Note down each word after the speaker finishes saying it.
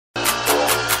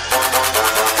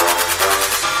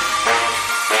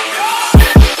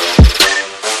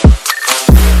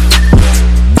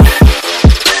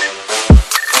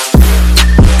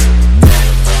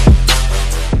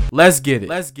Let's get it.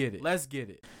 Let's get it. Let's get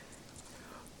it.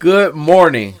 Good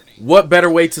morning. What better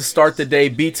way to start the day?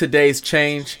 Be today's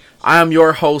change. I am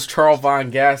your host, Charles Von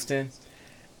Gaston,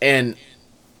 and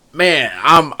man,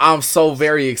 I'm so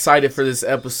very excited for this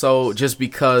episode just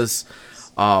because,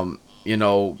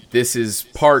 this is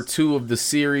part 2 of the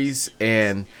series,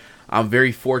 and I'm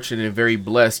very fortunate and very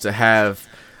blessed to have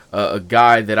a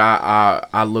guy that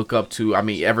I look up to. I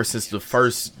mean, ever since the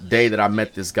first day that I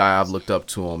met this guy, I've looked up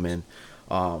to him, and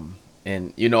I'm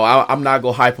not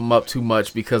gonna hype him up too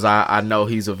much because I know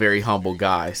he's a very humble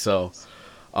guy. So,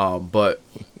 but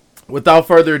without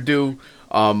further ado,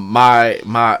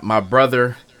 my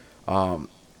brother,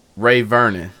 Ray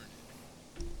Vernon.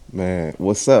 Man,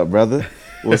 what's up, brother?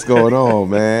 What's going on,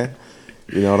 man?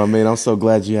 You know what I mean? I'm so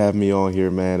glad you have me on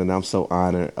here, man, and I'm so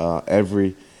honored.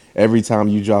 Every time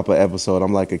you drop an episode,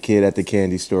 I'm like a kid at the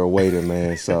candy store waiting,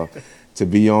 man. So to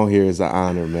be on here is an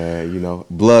honor, man. You know,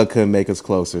 blood couldn't make us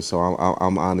closer, so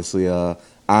I'm honestly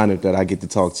honored that I get to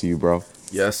talk to you, bro.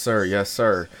 Yes, sir. Yes,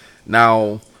 sir.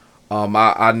 Now,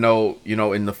 I know,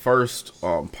 in the first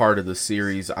part of the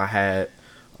series, I had,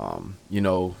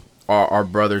 our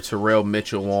brother Terrell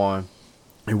Mitchell on,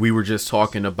 and we were just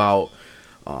talking about,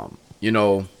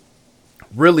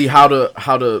 really how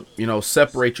to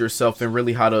separate yourself and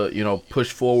really how to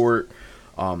push forward,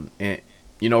 and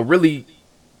really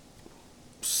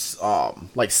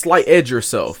like slight edge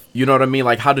yourself. You know what I mean?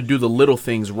 Like how to do the little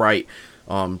things right,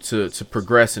 to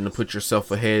progress and to put yourself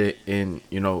ahead in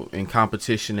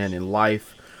competition and in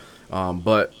life.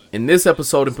 But in this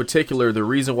episode in particular, the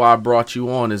reason why I brought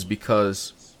you on is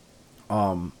because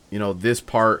this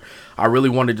part I really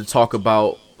wanted to talk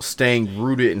about staying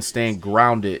rooted and staying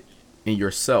grounded in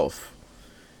yourself,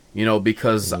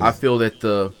 because I feel that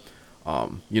the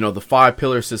 5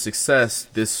 pillars to success,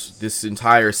 this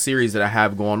entire series that I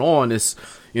have going on is,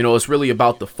 it's really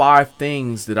about the 5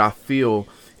 things that I feel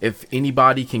if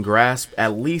anybody can grasp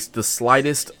at least the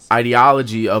slightest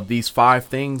ideology of these 5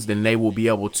 things, then they will be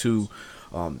able to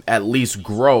at least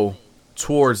grow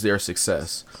towards their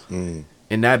success.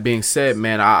 And that being said,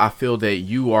 man, I feel that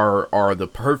you are the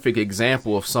perfect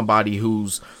example of somebody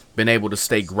who's been able to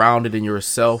stay grounded in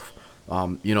yourself,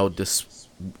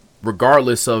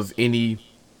 regardless of any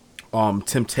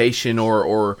temptation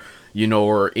or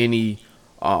any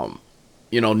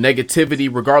negativity,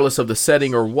 regardless of the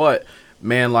setting or what,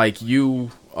 man, like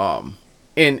you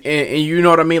and you know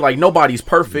what I mean, like nobody's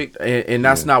perfect, and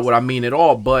that's not what I mean at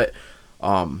all, but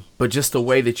just the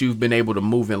way that you've been able to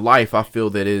move in life, I feel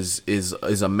that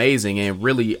is amazing. And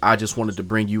really, I just wanted to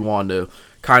bring you on to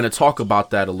kind of talk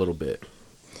about that a little bit.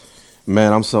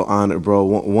 Man, I'm so honored, bro.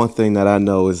 One thing that I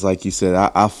know is, like you said,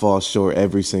 I fall short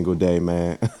every single day,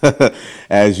 man.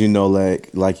 As you know,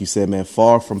 like you said, man,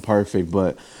 far from perfect,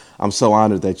 but I'm so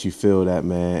honored that you feel that,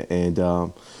 man. And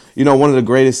one of the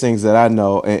greatest things that I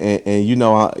know,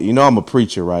 and I'm a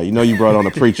preacher, right? You brought on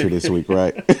a preacher this week,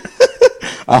 right?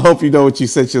 I hope you know what you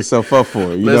set yourself up for.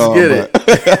 Let's get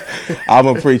it. I'm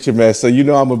a preacher, man. So I'm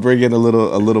gonna bring in a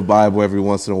little Bible every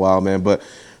once in a while, man. But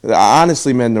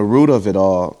honestly, man, the root of it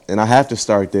all, and I have to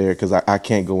start there because I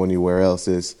can't go anywhere else,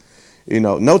 is,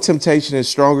 no temptation is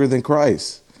stronger than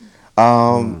Christ.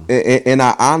 And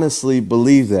I honestly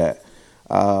believe that.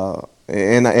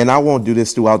 And I won't do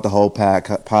this throughout the whole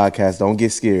podcast. Don't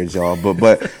get scared, y'all.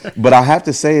 But I have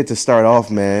to say it to start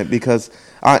off, man, because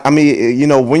I mean,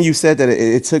 when you said that,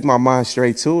 it took my mind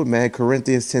straight to it, man.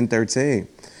 Corinthians 10:13,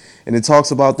 and it talks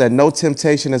about that no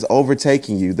temptation has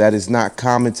overtaken you that is not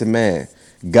common to man.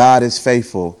 God is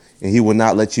faithful, and He will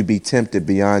not let you be tempted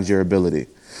beyond your ability.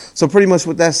 So pretty much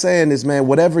what that's saying is, man,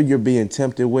 whatever you're being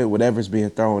tempted with, whatever's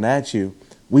being thrown at you,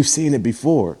 we've seen it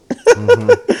before.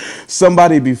 Mm-hmm.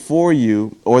 Somebody before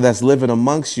you or that's living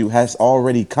amongst you has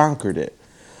already conquered it.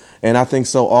 And I think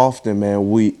so often,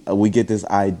 man, we get this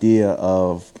idea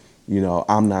of,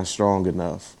 I'm not strong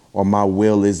enough, or my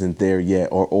will isn't there yet,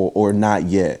 or not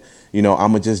yet. I'm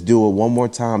going to just do it one more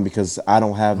time because I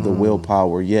don't have the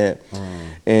willpower yet.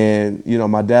 And,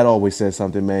 my dad always said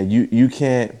something, man, you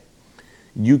can't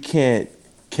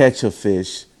catch a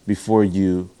fish before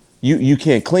you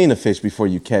can't clean a fish before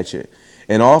you catch it.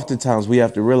 And oftentimes we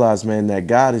have to realize, man, that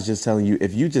God is just telling you,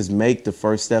 if you just make the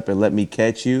first step and let me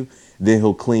catch you, then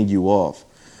He'll clean you off.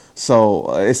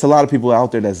 So it's a lot of people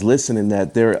out there that's listening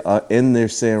that they're in their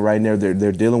sin right now.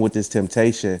 They're dealing with this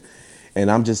temptation.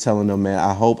 And I'm just telling them, man,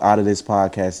 I hope out of this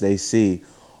podcast they see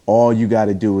all you got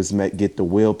to do is get the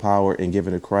willpower and give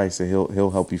it to Christ, and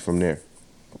He'll help you from there.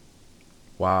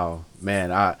 Wow,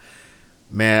 man, I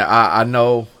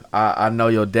know. I know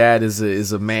your dad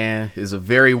is a man, is a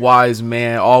very wise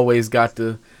man. Always got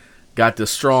the got the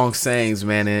strong sayings,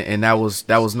 man, and that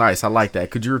was nice. I like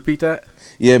that. Could you repeat that?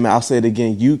 Yeah, man, I'll say it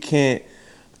again. You can't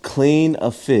clean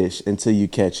a fish until you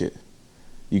catch it.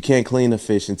 You can't clean a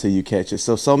fish until you catch it.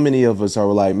 So many of us are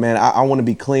like, man, I want to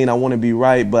be clean. I want to be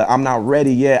right, but I'm not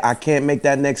ready yet. I can't make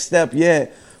that next step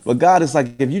yet. But God is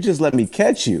like, if you just let me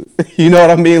catch you, you know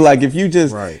what I mean? Like if you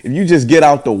just Right. if you just get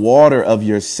out the water of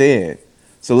your sin.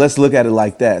 So let's look at it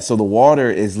like that. So the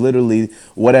water is literally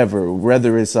whatever,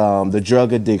 whether it's the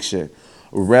drug addiction,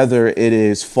 whether it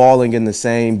is falling in the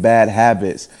same bad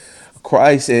habits.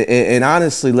 Christ, and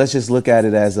honestly, let's just look at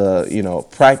it as a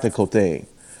practical thing.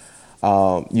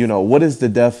 What is the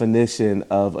definition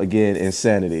of, again,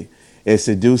 insanity? It's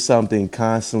to do something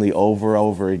constantly over and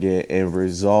over again and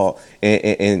result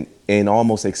and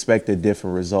almost expect a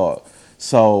different result.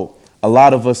 So a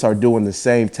lot of us are doing the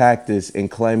same tactics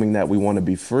and claiming that we want to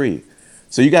be free.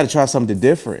 So you got to try something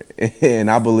different.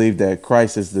 And I believe that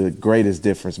Christ is the greatest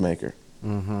difference maker.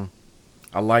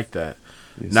 I like that.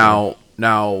 Yes,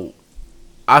 Now,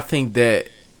 I think that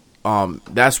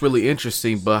that's really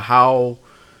interesting. But how,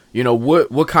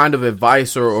 what kind of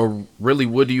advice or really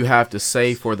what do you have to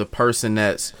say for the person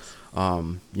that's,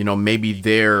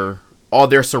 maybe all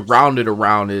they're surrounded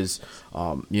around is,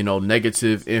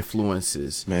 negative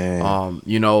influences. Man. All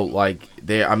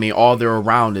they're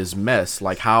around is mess.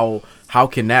 Like how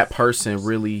can that person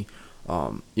really,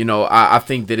 I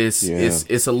think that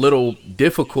it's a little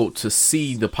difficult to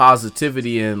see the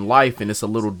positivity in life, and it's a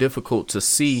little difficult to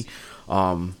see,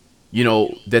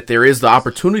 that there is the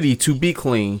opportunity to be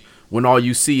clean when all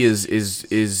you see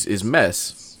is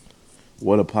mess.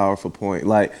 What a powerful point.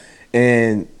 Like,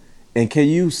 and can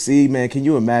you see, man, can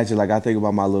you imagine, like, I think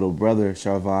about my little brother,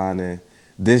 Charvon, and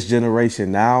this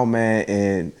generation now, man,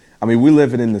 and I mean, we're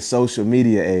living in the social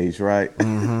media age, right?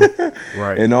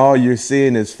 Right. And all you're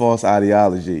seeing is false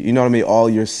ideology. You know what I mean? All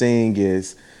you're seeing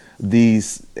is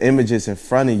these images in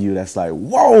front of you that's like,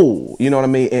 whoa, you know what I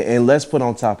mean? And let's put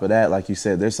on top of that, like you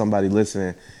said, there's somebody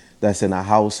listening that's in a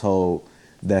household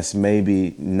that's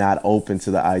maybe not open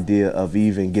to the idea of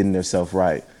even getting themselves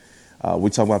right. We're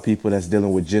talking about people that's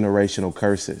dealing with generational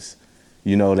curses.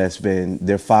 That's been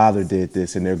their father did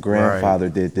this and their grandfather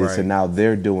did this, right. and now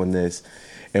they're doing this.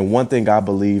 And one thing I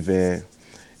believe in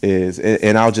is,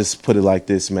 and I'll just put it like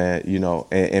this, man,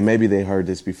 and maybe they heard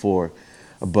this before,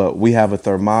 but we have a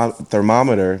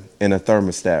thermometer and a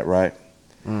thermostat, right?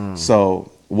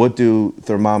 So what do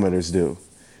thermometers do?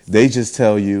 They just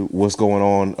tell you what's going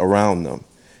on around them.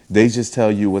 They just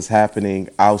tell you what's happening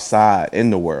outside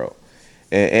in the world.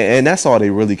 And that's all they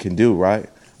really can do, right?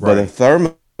 But a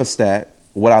thermostat,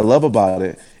 what I love about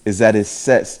it is that it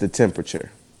sets the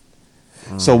temperature.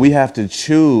 So we have to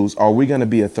choose, are we going to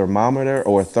be a thermometer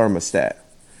or a thermostat?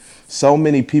 So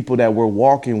many people that we're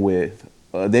walking with,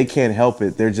 they can't help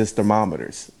it. They're just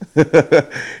thermometers.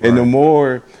 And the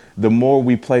more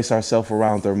we place ourselves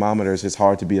around thermometers, it's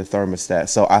hard to be a thermostat.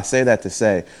 So I say that to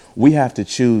say, we have to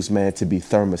choose, man, to be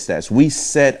thermostats. We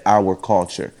set our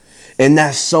culture. And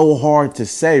that's so hard to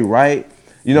say, right?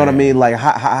 You know what I mean? Like,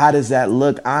 how does that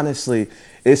look? Honestly,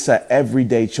 it's an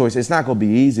everyday choice. It's not going to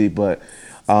be easy, but,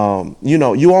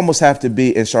 you almost have to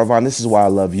be, and Charvon, this is why I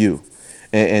love you.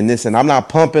 And listen, I'm not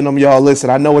pumping them, y'all. Listen,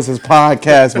 I know it's his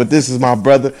podcast, but this is my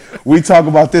brother. We talk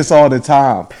about this all the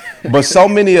time. But so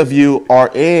many of you are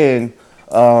in,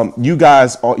 you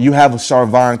have a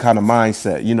Charvon kind of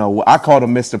mindset. I call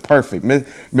him Mr. Perfect.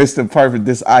 Mr. Perfect,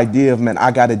 this idea of, man,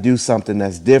 I got to do something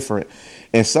that's different.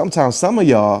 And sometimes some of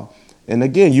y'all, and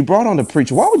again, you brought on a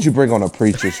preacher. Why would you bring on a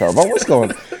preacher, Charvon? What's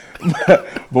going on?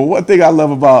 But one thing I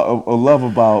love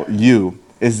about you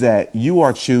is that you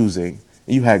are choosing.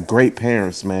 You had great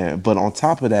parents, man. But on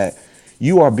top of that,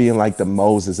 you are being like the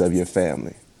Moses of your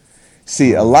family.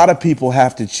 See, a lot of people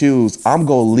have to choose, I'm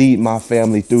going to lead my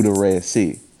family through the Red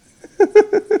Sea.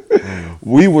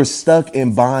 We were stuck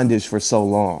in bondage for so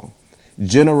long.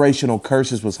 Generational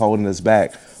curses was holding us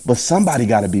back. But somebody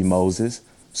got to be Moses.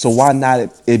 So why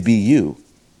not it be you?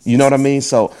 You know what I mean?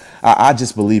 So I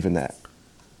just believe in that.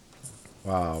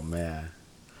 Wow, man,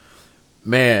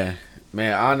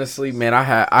 honestly, man,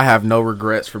 I have no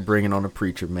regrets for bringing on a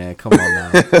preacher, man. Come on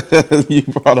now. You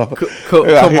brought on,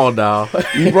 come on now.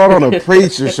 You brought on a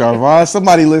preacher, Charvon.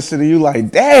 Somebody listening to you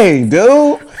like, dang,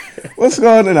 dude, what's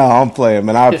going on? No, I'm playing,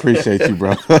 man. I appreciate you,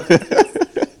 bro.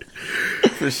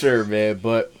 For sure, man.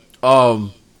 But,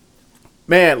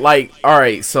 man, like, all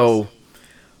right, so,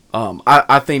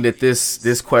 I think that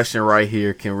this question right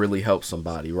here can really help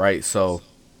somebody, right? So,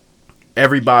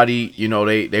 everybody,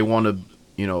 they want to,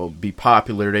 be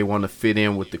popular. They want to fit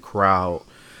in with the crowd.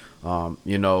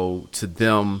 To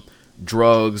them,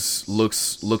 drugs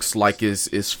looks like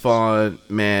it's fun,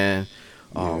 man.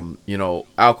 Yeah.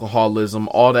 Alcoholism,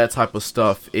 all that type of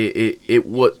stuff.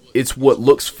 It's what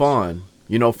looks fun,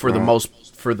 for the Right.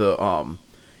 most, for the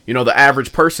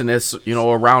average person that's,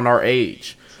 around our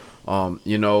age.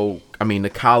 I mean, the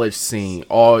college scene,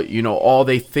 all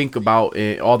they think about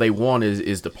and all they want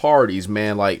is the parties,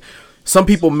 man. Like, some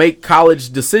people make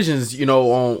college decisions,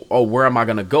 on, oh, where am I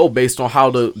gonna go based on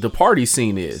how the party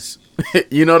scene is.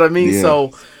 You know what I mean? Yeah.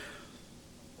 So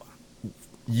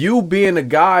you being a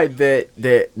guy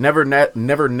that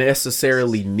never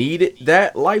necessarily needed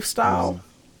that lifestyle,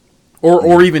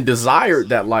 or even desired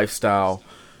that lifestyle,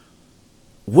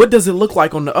 what does it look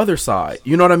like on the other side?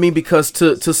 You know what I mean? Because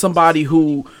to somebody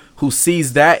who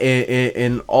sees that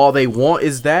and all they want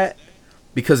is that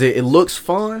because it looks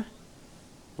fun,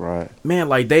 Right. man.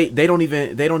 Like they don't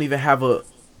even have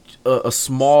a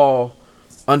small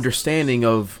understanding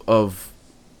of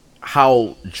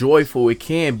how joyful it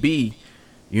can be,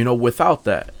 without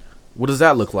that. What does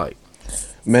that look like?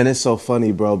 Man, it's so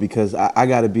funny, bro, because I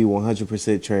got to be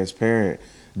 100% transparent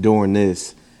during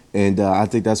this. And I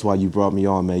think that's why you brought me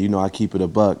on, man. You know, I keep it a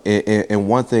buck. And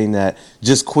one thing that,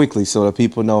 just quickly, so that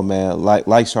people know, man, like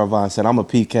Sharvon said, I'm a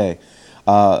PK.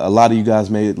 A lot of you guys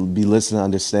may be listening to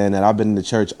understand that I've been in the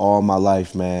church all my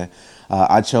life, man.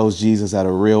 I chose Jesus at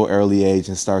a real early age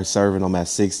and started serving him at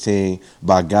 16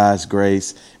 by God's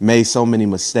grace. Made so many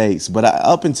mistakes. But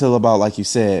up until about, like you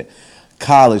said,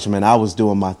 college, man, I was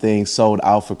doing my thing, sold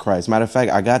out for Christ. Matter of fact,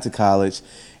 I got to college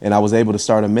and I was able to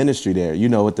start a ministry there,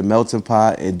 with the melting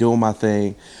pot and doing my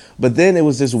thing. But then it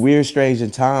was this weird,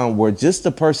 strange time where just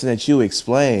the person that you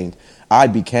explained, I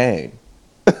became.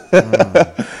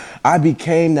 I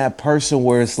became that person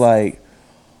where it's like,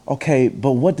 okay,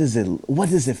 but what does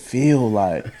it feel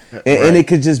like? And Right. it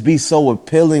could just be so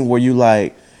appealing where you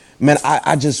like, man,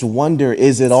 I just wonder,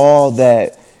 is it all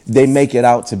that they make it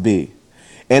out to be?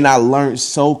 And I learned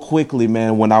so quickly,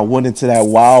 man, when I went into that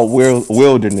wild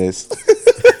wilderness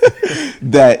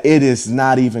that it is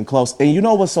not even close. And you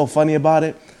know what's so funny about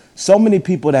it? So many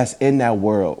people that's in that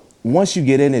world, once you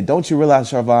get in it, don't you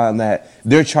realize, Sharvon, that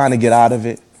they're trying to get out of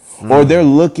it? Or they're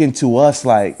looking to us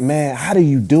like, man, how do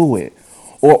you do it?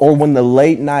 Or when the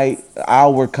late night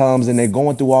hour comes and they're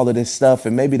going through all of this stuff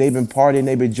and maybe they've been partying,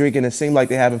 they've been drinking, it seems like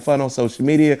they're having fun on social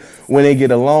media. When they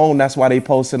get alone, that's why they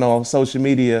posting on social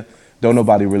media, don't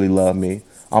nobody really love me.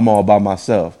 I'm all by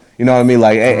myself. You know what I mean?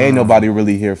 Like, ain't nobody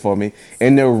really here for me.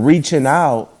 And they're reaching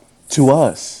out to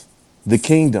us, the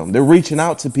kingdom. They're reaching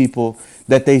out to people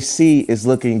that they see is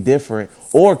looking different.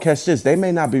 Or catch this, they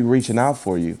may not be reaching out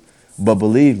for you, but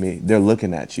believe me, they're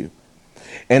looking at you.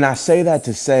 And I say that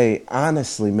to say,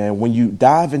 honestly, man, when you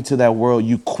dive into that world,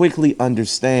 you quickly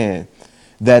understand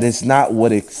that it's not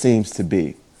what it seems to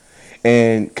be.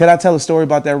 And can I tell a story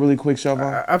about that really quick,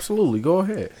 Sharvon? Absolutely. Go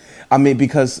ahead. I mean,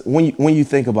 because when you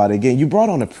think about it, again, you brought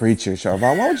on a preacher,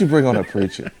 Sharvon. Why would you bring on a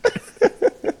preacher?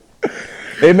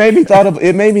 It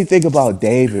made me think about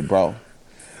David, bro.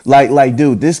 Like,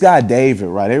 dude, this guy David,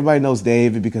 right? Everybody knows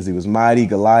David because he was mighty,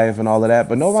 Goliath, and all of that.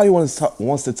 But nobody wants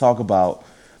to talk about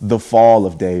the fall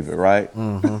of David, right?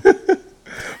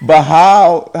 But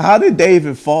how did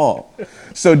David fall?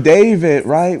 So David,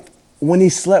 right, when he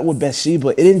slept with Bathsheba,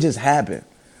 it didn't just happen.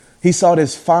 He saw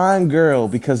this fine girl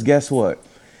because guess what?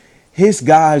 His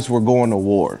guys were going to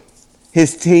war.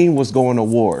 His team was going to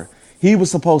war. He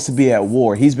was supposed to be at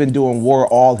war. He's been doing war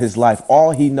all his life.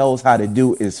 All he knows how to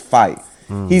do is fight.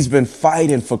 He's been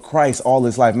fighting for Christ all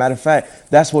his life. Matter of fact,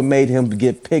 that's what made him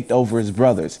get picked over his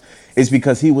brothers. It's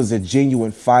because he was a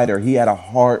genuine fighter. He had a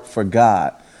heart for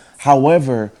God.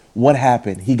 However, what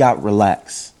happened? He got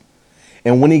relaxed.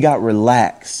 And when he got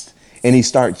relaxed and he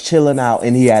started chilling out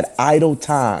and he had idle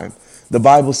time, the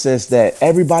Bible says that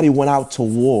everybody went out to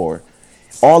war.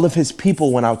 All of his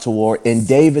people went out to war, and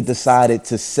David decided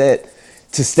to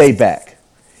stay back.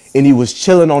 And he was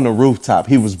chilling on the rooftop.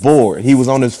 He was bored. He was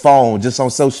on his phone, just on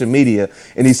social media,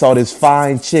 and he saw this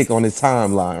fine chick on his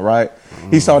timeline, right?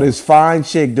 He saw this fine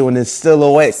chick doing this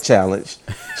silhouette challenge.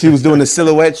 She was doing the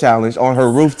silhouette challenge on her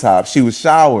rooftop. She was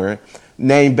showering,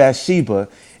 named Bathsheba,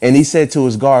 and he said to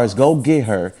his guards, go get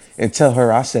her and tell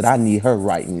her I said I need her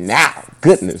right now.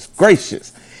 Goodness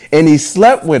gracious. And he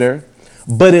slept with her,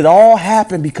 but it all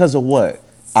happened because of what?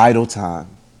 Idle time.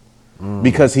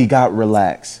 Because he got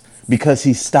relaxed. Because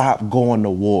he stopped going to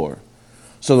war.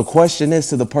 So the question is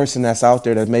to the person that's out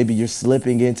there that maybe you're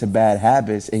slipping into bad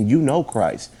habits and you know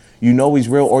Christ. You know he's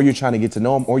real, or you're trying to get to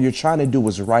know him, or you're trying to do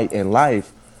what's right in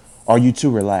life. Are you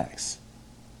too relaxed?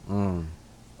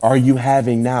 Are you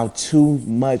having now too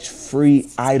much free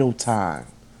idle time?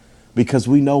 Because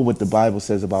we know what the Bible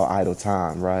says about idle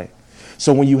time, right?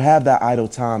 So when you have that idle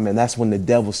time, and that's when the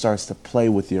devil starts to play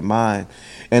with your mind.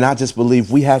 And I just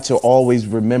believe we have to always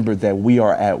remember that we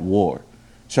are at war.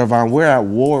 Shervon, we're at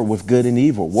war with good and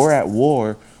evil. We're at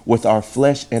war with our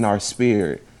flesh and our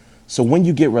spirit. So when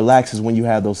you get relaxed is when you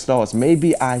have those thoughts,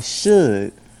 maybe I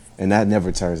should, and that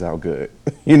never turns out good.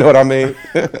 You know what I mean?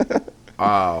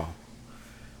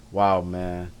 Wow,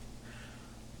 man.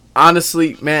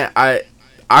 Honestly, man, I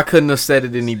couldn't have said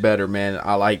it any better, man.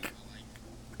 I like,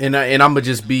 and I'm gonna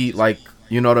just be like,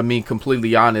 you know what I mean,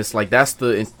 completely honest. Like that's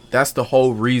the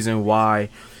whole reason why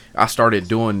I started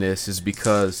doing this is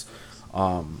because,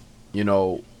 you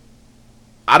know,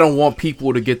 I don't want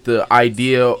people to get the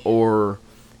idea or,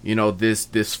 you know,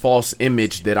 this false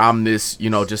image that I'm this, you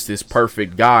know, just this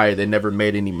perfect guy that never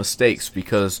made any mistakes,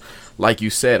 because like you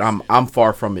said, I'm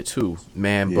far from it too,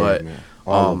 man. Yeah, but man.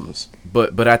 All of us.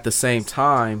 But at the same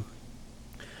time,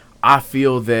 I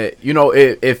feel that, you know,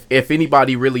 if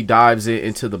anybody really dives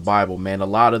into the Bible, man, a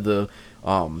lot of the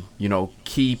you know,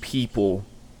 key people,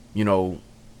 you know,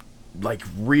 like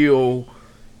real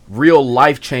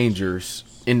life changers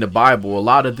in the Bible, a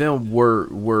lot of them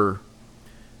were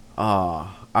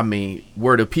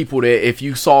the people that if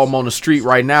you saw them on the street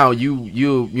right now, you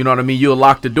know what I mean, you'll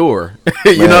lock the door.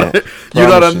 you know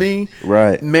what I mean?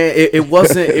 Right. Man, it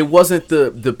wasn't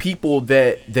the people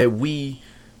that we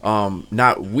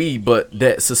not we, but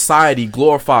that society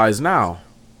glorifies now.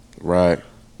 Right.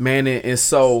 Man, and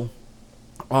so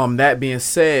that being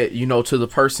said, you know, to the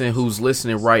person who's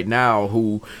listening right now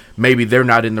who maybe they're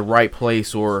not in the right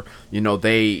place, or, you know,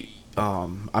 they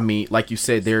I mean, like you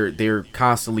said, they're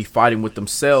constantly fighting with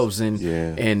themselves,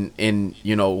 and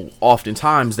you know,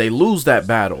 oftentimes they lose that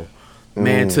battle.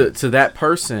 Man, to that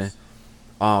person,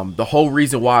 the whole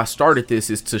reason why I started this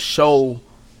is to show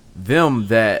them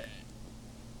that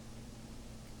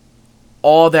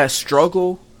all that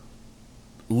struggle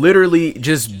literally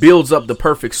just builds up the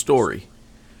perfect story.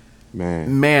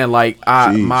 Man, like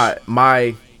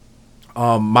my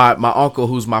uncle,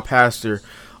 who's my pastor,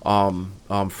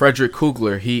 Frederick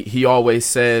Kugler, he always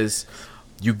says,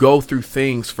 you go through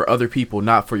things for other people,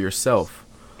 not for yourself.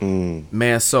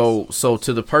 Man, so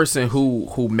to the person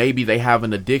who maybe they have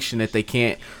an addiction that they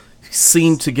can't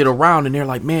seem to get around, and they're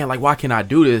like, man, like, why can't I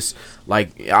do this?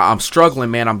 Like, I'm struggling,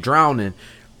 man, I'm drowning.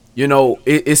 You know,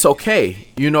 it's okay.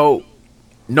 You know,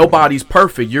 nobody's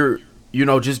perfect. You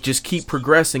know, just keep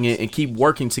progressing it and keep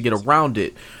working to get around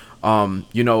it.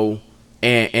 You know,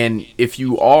 and if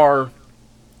you are,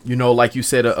 you know, like you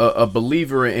said, a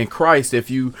believer in Christ, if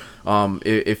you're,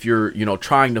 you know,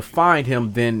 trying to find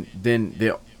him,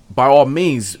 then by all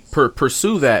means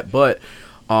pursue that. But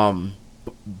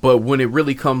when it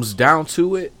really comes down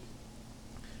to it,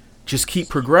 just keep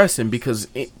progressing, because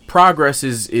progress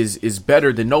is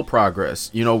better than no progress.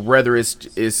 You know, whether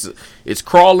it's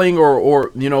crawling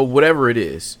or you know, whatever it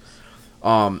is.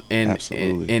 And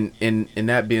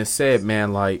that being said,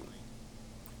 man, like,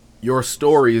 your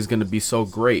story is going to be so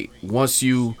great once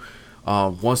you're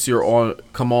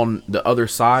come on the other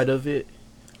side of it.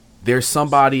 There's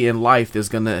somebody in life that's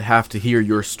going to have to hear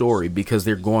your story because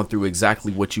they're going through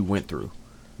exactly what you went through.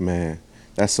 Man,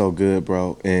 that's so good,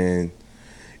 bro. And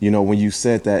you know, when you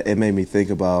said that, it made me think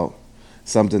about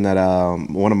something that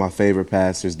one of my favorite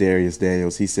pastors, Darius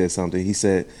Daniels, he said something. He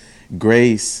said,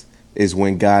 grace is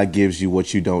when God gives you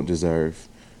what you don't deserve.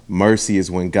 Mercy is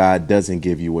when God doesn't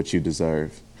give you what you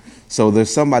deserve. So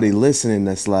there's somebody listening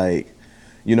that's like,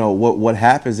 you know, what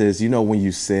happens is, you know, when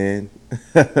you sin,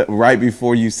 right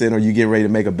before you sin, or you get ready to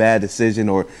make a bad decision,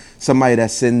 or somebody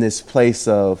that's in this place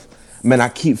of, man, I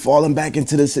keep falling back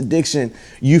into this addiction.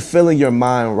 You feel in your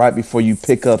mind right before you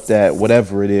pick up that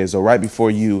whatever it is, or right before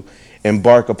you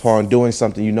embark upon doing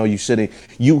something you know you shouldn't,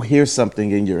 you hear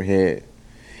something in your head,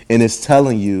 and it's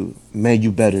telling you, man,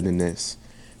 you better than this.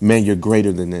 Man, you're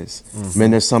greater than this. Man,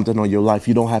 there's something on your life.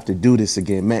 You don't have to do this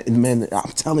again. Man,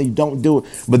 I'm telling you, don't do it.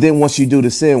 But then once you do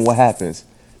the sin, what happens?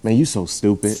 Man, you so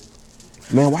stupid.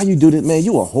 Man, why you do this? Man,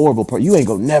 you a horrible person. You ain't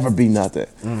gonna never be nothing.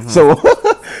 So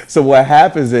what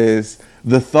happens is,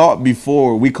 the thought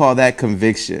before, we call that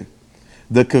conviction.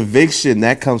 The conviction,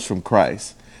 that comes from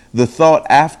Christ. The thought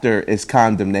after is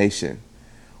condemnation.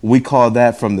 We call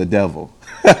that from the devil.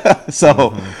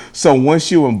 So once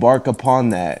you embark upon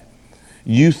that,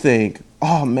 you think,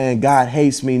 oh man, God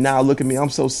hates me now. Look at me,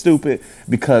 I'm so stupid.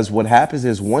 Because what happens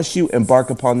is, once you embark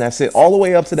upon that sin, all the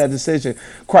way up to that decision,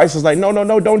 Christ is like, no,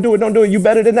 don't do it. You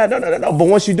better than that. No. But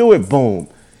once you do it, boom,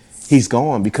 he's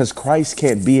gone, because Christ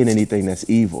can't be in anything that's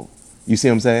evil. You see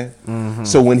what I'm saying?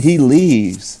 So when he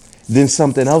leaves, then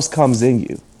something else comes in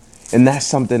you. And that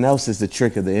something else is the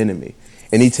trick of the enemy.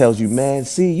 And he tells you, man,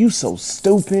 see, you so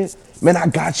stupid. Man, I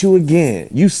got you again.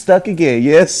 You stuck again.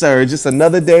 Yes, sir. Just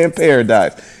another day in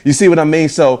paradise. You see what I mean?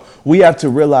 So we have to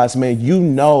realize, man, you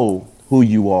know who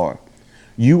you are.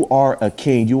 You are a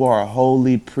king. You are a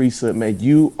holy priesthood, man.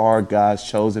 You are God's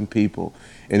chosen people.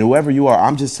 And whoever you are,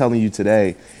 I'm just telling you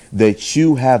today that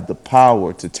you have the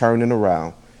power to turn it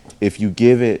around if you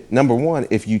give it, number one,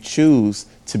 if you choose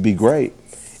to be great,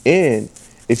 and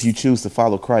if you choose to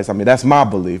follow Christ. I mean, that's my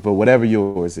belief, but whatever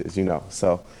yours is, you know.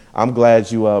 So I'm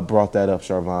glad you brought that up,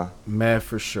 Charvon. Man,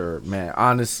 for sure, man.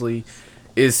 Honestly,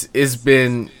 it's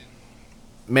been,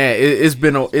 man,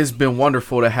 it's been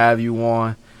wonderful to have you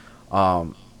on.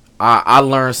 I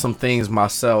learned some things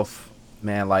myself,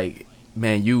 man. Like,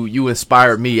 man, you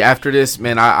inspired me. After this,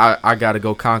 man, I got to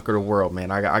go conquer the world,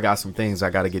 man. I got some things I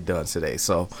got to get done today.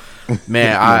 So,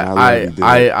 man,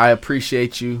 I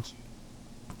appreciate you,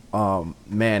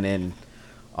 man, and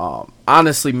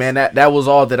honestly, man, that was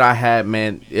all that I had,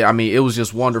 man. I mean, it was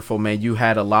just wonderful, man. You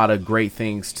had a lot of great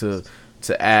things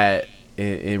to add,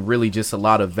 and really just a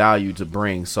lot of value to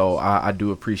bring. So I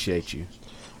do appreciate you.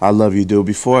 I love you, dude.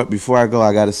 Before I go,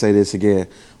 I got to say this again.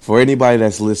 For anybody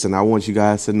that's listening, I want you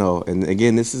guys to know, and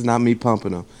again, this is not me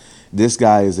pumping him. This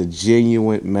guy is a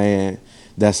genuine man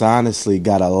that's honestly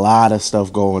got a lot of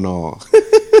stuff going on.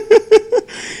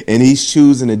 And he's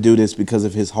choosing to do this because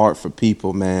of his heart for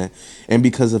people, man, and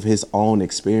because of his own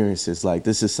experiences. Like,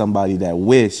 this is somebody that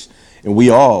we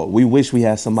wish we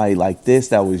had somebody like this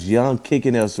that was young,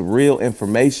 kicking us real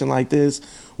information like this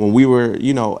when we were,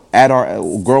 you know, at our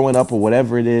growing up or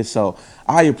whatever it is. So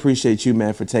I appreciate you,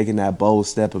 man, for taking that bold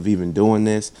step of even doing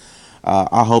this.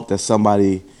 I hope that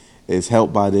somebody is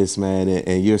helped by this, man,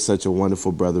 and you're such a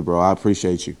wonderful brother, bro. I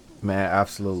appreciate you. Man,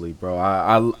 absolutely, bro.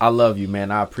 I love you,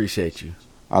 man. I appreciate you.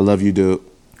 I love you, dude.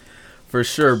 For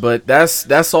sure, but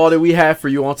that's all that we have for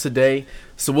you on today.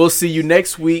 So we'll see you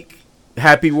next week.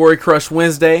 Happy Worry Crush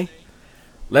Wednesday.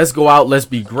 Let's go out. Let's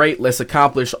be great. Let's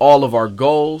accomplish all of our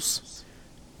goals.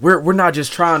 We're not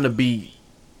just trying to be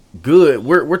good.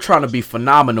 We're trying to be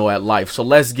phenomenal at life. So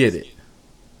let's get it.